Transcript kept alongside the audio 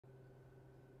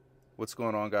What's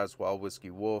going on, guys? Wild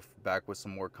Whiskey Wolf back with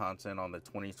some more content on the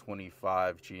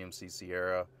 2025 GMC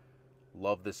Sierra.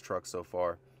 Love this truck so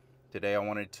far. Today I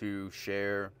wanted to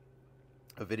share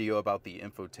a video about the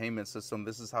infotainment system.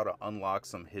 This is how to unlock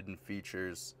some hidden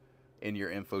features in your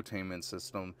infotainment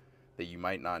system that you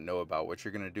might not know about. What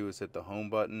you're going to do is hit the home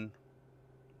button.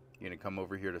 You're going to come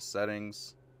over here to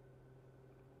settings.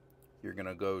 You're going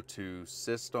to go to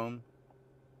system,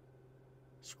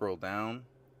 scroll down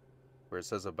where it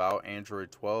says about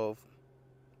Android 12.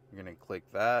 You're going to click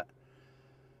that.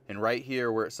 And right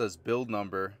here where it says build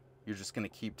number, you're just going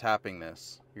to keep tapping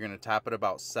this. You're going to tap it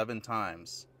about 7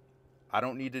 times. I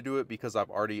don't need to do it because I've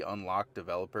already unlocked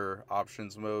developer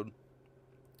options mode.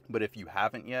 But if you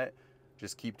haven't yet,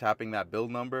 just keep tapping that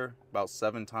build number about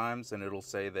 7 times and it'll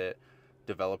say that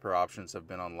developer options have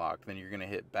been unlocked. Then you're going to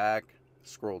hit back,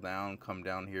 scroll down, come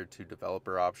down here to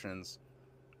developer options.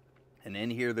 And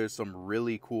in here, there's some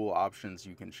really cool options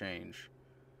you can change.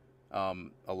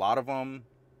 A lot of them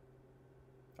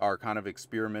are kind of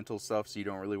experimental stuff, so you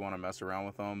don't really want to mess around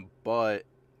with them. But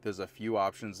there's a few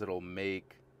options that'll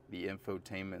make the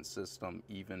infotainment system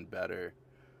even better.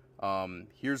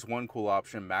 Here's one cool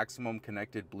option: maximum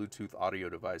connected Bluetooth audio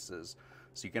devices.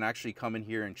 So you can actually come in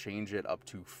here and change it up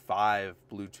to 5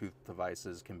 Bluetooth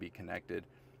devices can be connected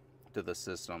to the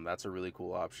system. That's a really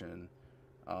cool option.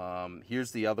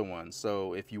 Here's the other one.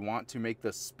 So if you want to make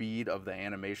the speed of the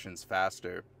animations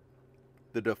faster,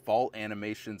 the default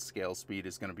animation scale speed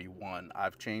is going to be 1.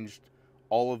 I've changed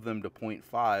all of them to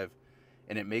 0.5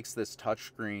 and it makes this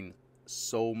touchscreen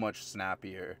so much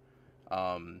snappier.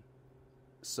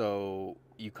 So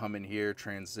you come in here,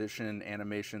 transition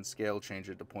animation scale, change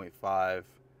it to 0.5,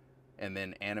 and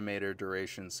then animator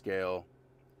duration scale,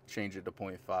 change it to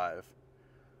 0.5.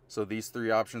 So these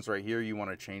 3 options right here, you want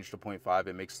to change to 0.5.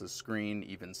 It makes the screen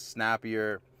even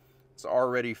snappier. It's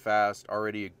already fast,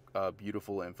 already a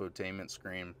beautiful infotainment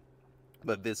screen.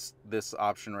 But this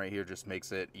option right here just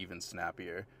makes it even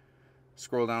snappier.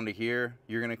 Scroll down to here.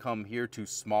 You're going to come here to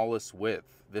smallest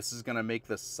width. This is going to make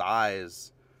the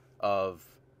size of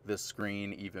the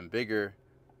screen even bigger.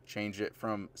 Change it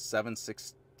from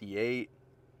 768.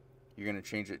 You're going to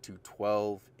change it to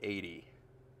 1280.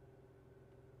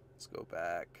 Let's go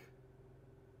back.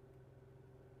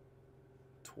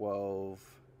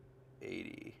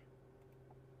 1280.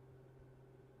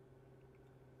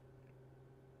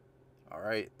 All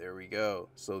right, there we go.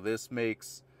 So this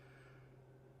makes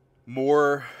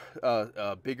more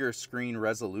bigger screen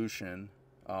resolution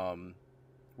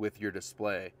with your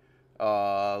display.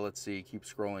 Let's see, keep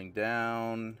scrolling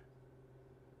down.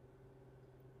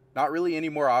 Not really any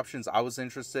more options I was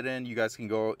interested in. You guys can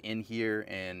go in here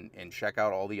and check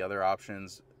out all the other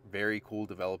options. Very cool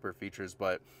developer features,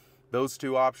 but those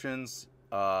 2 options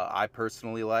I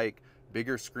personally like.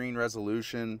 Bigger screen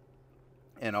resolution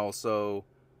and also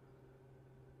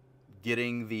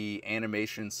getting the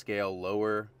animation scale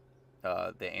lower,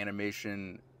 the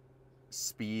animation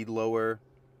speed lower.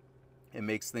 It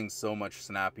makes things so much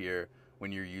snappier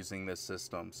when you're using this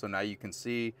system. So now you can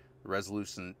see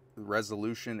the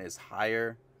resolution is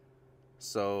higher,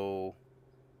 so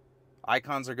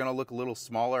icons are going to look a little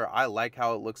smaller. I like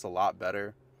how it looks a lot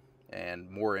better and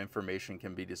more information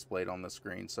can be displayed on the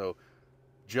screen. So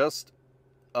just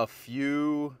a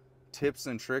few tips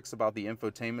and tricks about the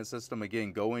infotainment system.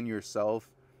 Again, go in yourself,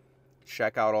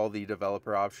 check out all the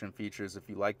developer option features. If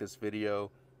you like this video,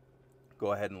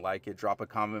 go ahead and like it. Drop a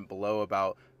comment below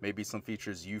about maybe some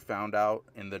features you found out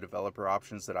in the developer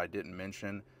options that I didn't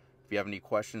mention. If you have any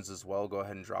questions as well, go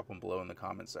ahead and drop them below in the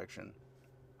comment section.